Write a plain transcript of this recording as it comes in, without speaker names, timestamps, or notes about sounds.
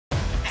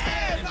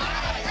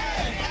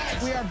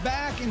We are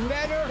back and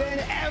better than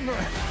ever.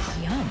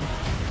 Yum.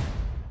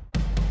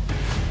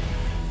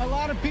 A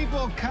lot of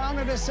people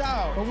counted us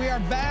out, but we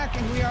are back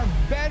and we are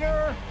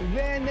better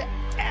than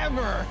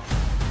ever.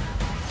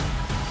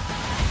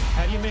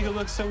 How do you make it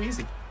look so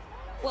easy?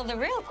 Well, the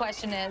real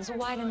question is,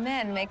 why do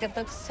men make it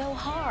look so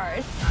hard?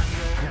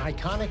 An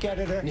iconic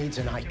editor needs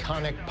an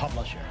iconic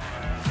publisher.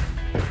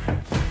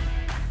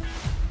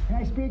 Can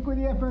I speak with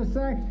you for a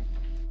sec?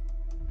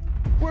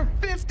 We're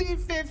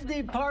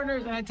 50-50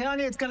 partners, and I'm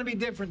telling you, it's gonna be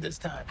different this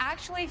time.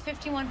 Actually,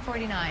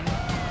 51-49.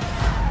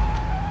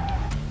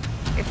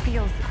 It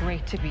feels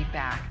great to be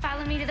back.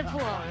 Follow me to the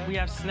pool. We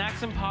have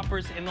snacks and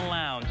poppers in the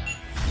lounge.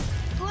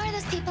 Who are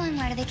those people and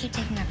why do they keep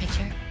taking our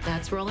picture?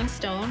 That's Rolling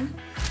Stone.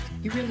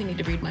 You really need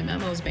to read my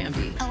memos,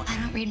 Bambi. Oh, I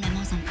don't read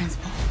memos on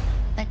principle.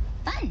 But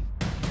fun.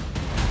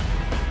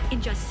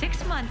 In just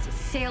 6 months,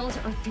 sales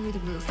are through the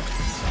roof.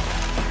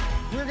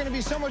 We're gonna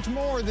be so much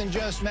more than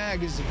just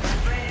magazines.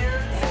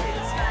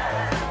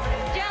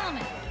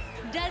 Gentlemen,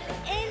 does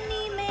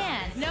any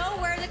man know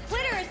where the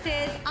clitoris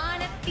is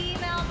on a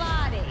female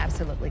body?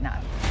 Absolutely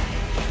not.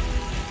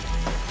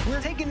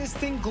 We're taking this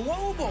thing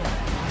global.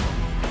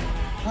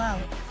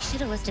 Wow,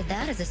 should have listed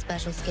that as a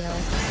special skill.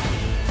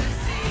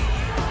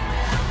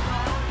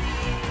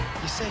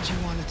 You said you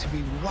wanted to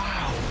be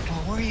wowed.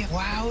 Well, were you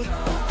wowed?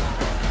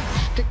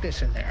 Stick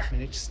this in there. I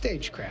mean, it's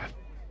stagecraft.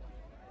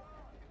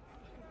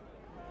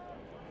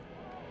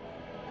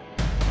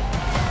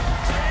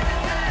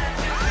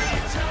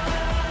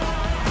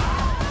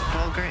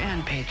 Vulgar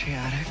and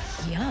patriotic.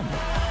 Yum.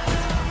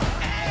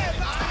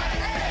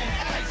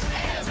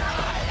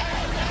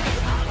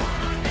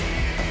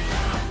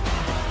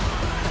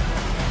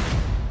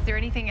 Is there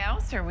anything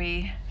else? Are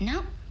we?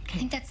 No, I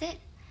think that's it.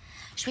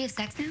 Should we have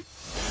sex now?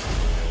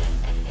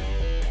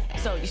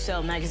 So you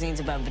sell magazines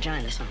about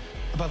vaginas, huh?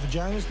 About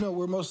vaginas? No,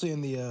 we're mostly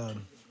in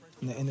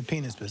the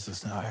penis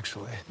business now,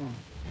 actually.